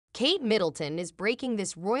Kate Middleton is breaking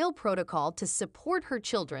this royal protocol to support her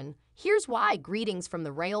children. Here's why. Greetings from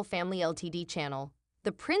the Royal Family Ltd channel.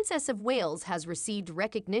 The Princess of Wales has received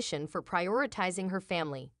recognition for prioritizing her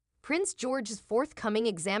family. Prince George's forthcoming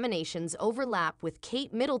examinations overlap with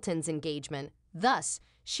Kate Middleton's engagement. Thus,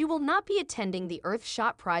 she will not be attending the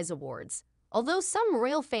Earthshot Prize Awards. Although some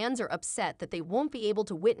royal fans are upset that they won't be able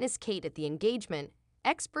to witness Kate at the engagement,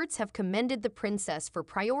 experts have commended the princess for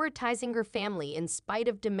prioritizing her family in spite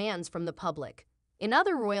of demands from the public. In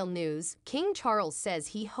other royal news, King Charles says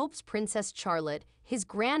he hopes Princess Charlotte, his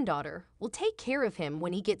granddaughter, will take care of him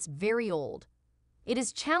when he gets very old. It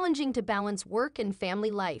is challenging to balance work and family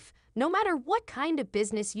life, no matter what kind of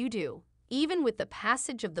business you do. Even with the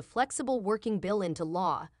passage of the flexible working bill into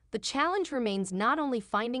law, the challenge remains not only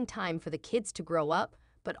finding time for the kids to grow up,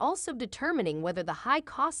 but also determining whether the high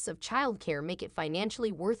costs of childcare make it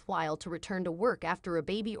financially worthwhile to return to work after a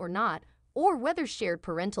baby or not, or whether shared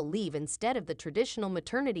parental leave instead of the traditional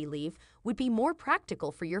maternity leave would be more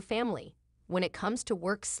practical for your family. When it comes to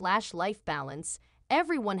work/life balance,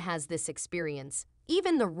 everyone has this experience,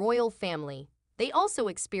 even the royal family. They also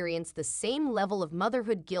experience the same level of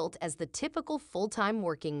motherhood guilt as the typical full-time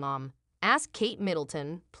working mom. Ask Kate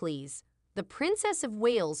Middleton, please. The Princess of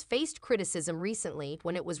Wales faced criticism recently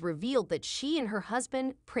when it was revealed that she and her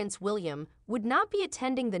husband, Prince William, would not be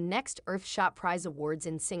attending the next Earthshot Prize Awards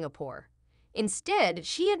in Singapore. Instead,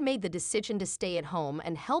 she had made the decision to stay at home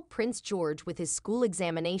and help Prince George with his school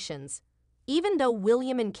examinations. Even though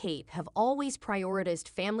William and Kate have always prioritized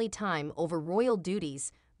family time over royal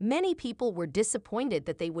duties, many people were disappointed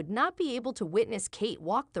that they would not be able to witness Kate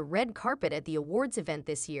walk the red carpet at the awards event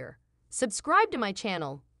this year. Subscribe to my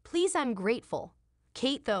channel. Please, I'm grateful.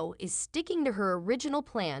 Kate, though, is sticking to her original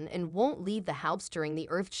plan and won't leave the house during the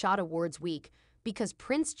Earthshot Awards week because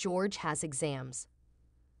Prince George has exams.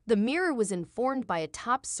 The Mirror was informed by a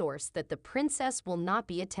top source that the princess will not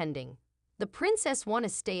be attending. The princess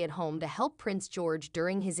wants to stay at home to help Prince George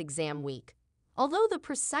during his exam week. Although the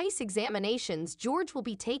precise examinations George will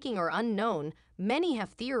be taking are unknown, many have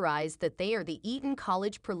theorized that they are the Eton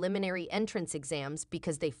College preliminary entrance exams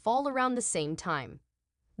because they fall around the same time.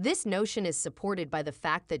 This notion is supported by the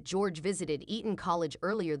fact that George visited Eton College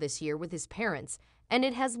earlier this year with his parents, and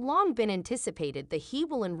it has long been anticipated that he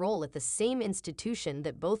will enroll at the same institution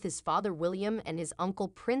that both his father William and his uncle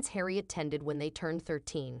Prince Harry attended when they turned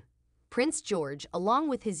 13. Prince George, along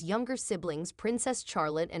with his younger siblings Princess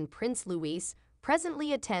Charlotte and Prince Louis,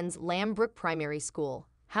 presently attends Lambrook Primary School.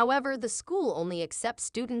 However, the school only accepts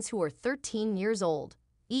students who are 13 years old.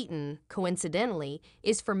 Eton, coincidentally,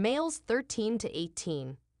 is for males 13 to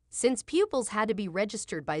 18. Since pupils had to be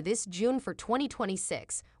registered by this June for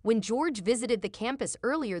 2026, when George visited the campus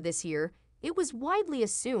earlier this year, it was widely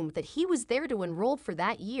assumed that he was there to enroll for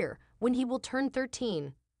that year when he will turn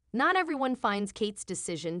 13. Not everyone finds Kate's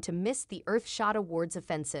decision to miss the Earthshot Awards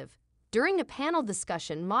offensive. During a panel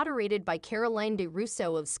discussion moderated by Caroline de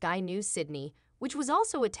Russo of Sky News Sydney, which was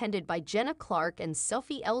also attended by Jenna Clark and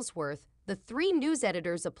Sophie Ellsworth, the three news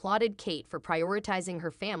editors applauded Kate for prioritizing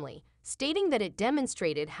her family, stating that it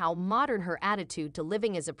demonstrated how modern her attitude to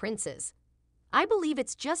living as a princess is. I believe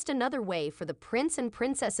it's just another way for the Prince and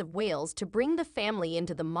Princess of Wales to bring the family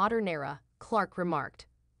into the modern era, Clark remarked.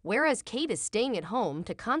 Whereas Kate is staying at home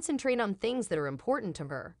to concentrate on things that are important to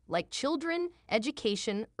her, like children,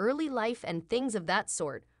 education, early life, and things of that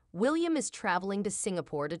sort, William is traveling to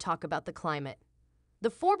Singapore to talk about the climate. The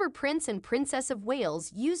former Prince and Princess of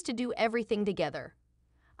Wales used to do everything together.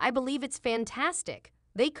 I believe it's fantastic.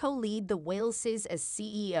 They co-lead the Waleses as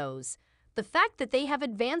CEOs. The fact that they have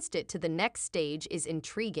advanced it to the next stage is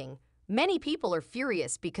intriguing. Many people are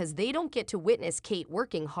furious because they don't get to witness Kate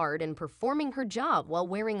working hard and performing her job while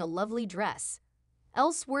wearing a lovely dress.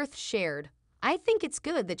 Ellsworth shared, I think it's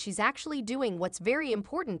good that she's actually doing what's very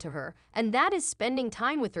important to her, and that is spending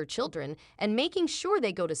time with her children and making sure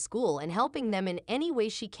they go to school and helping them in any way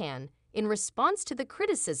she can. In response to the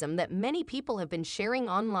criticism that many people have been sharing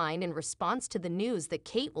online in response to the news that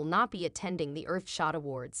Kate will not be attending the Earthshot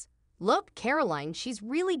Awards. Look, Caroline, she's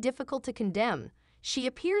really difficult to condemn. She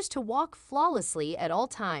appears to walk flawlessly at all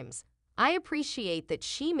times. I appreciate that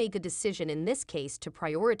she made the decision in this case to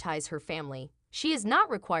prioritize her family. She is not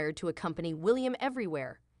required to accompany William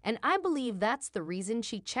everywhere, and I believe that's the reason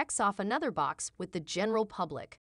she checks off another box with the general public.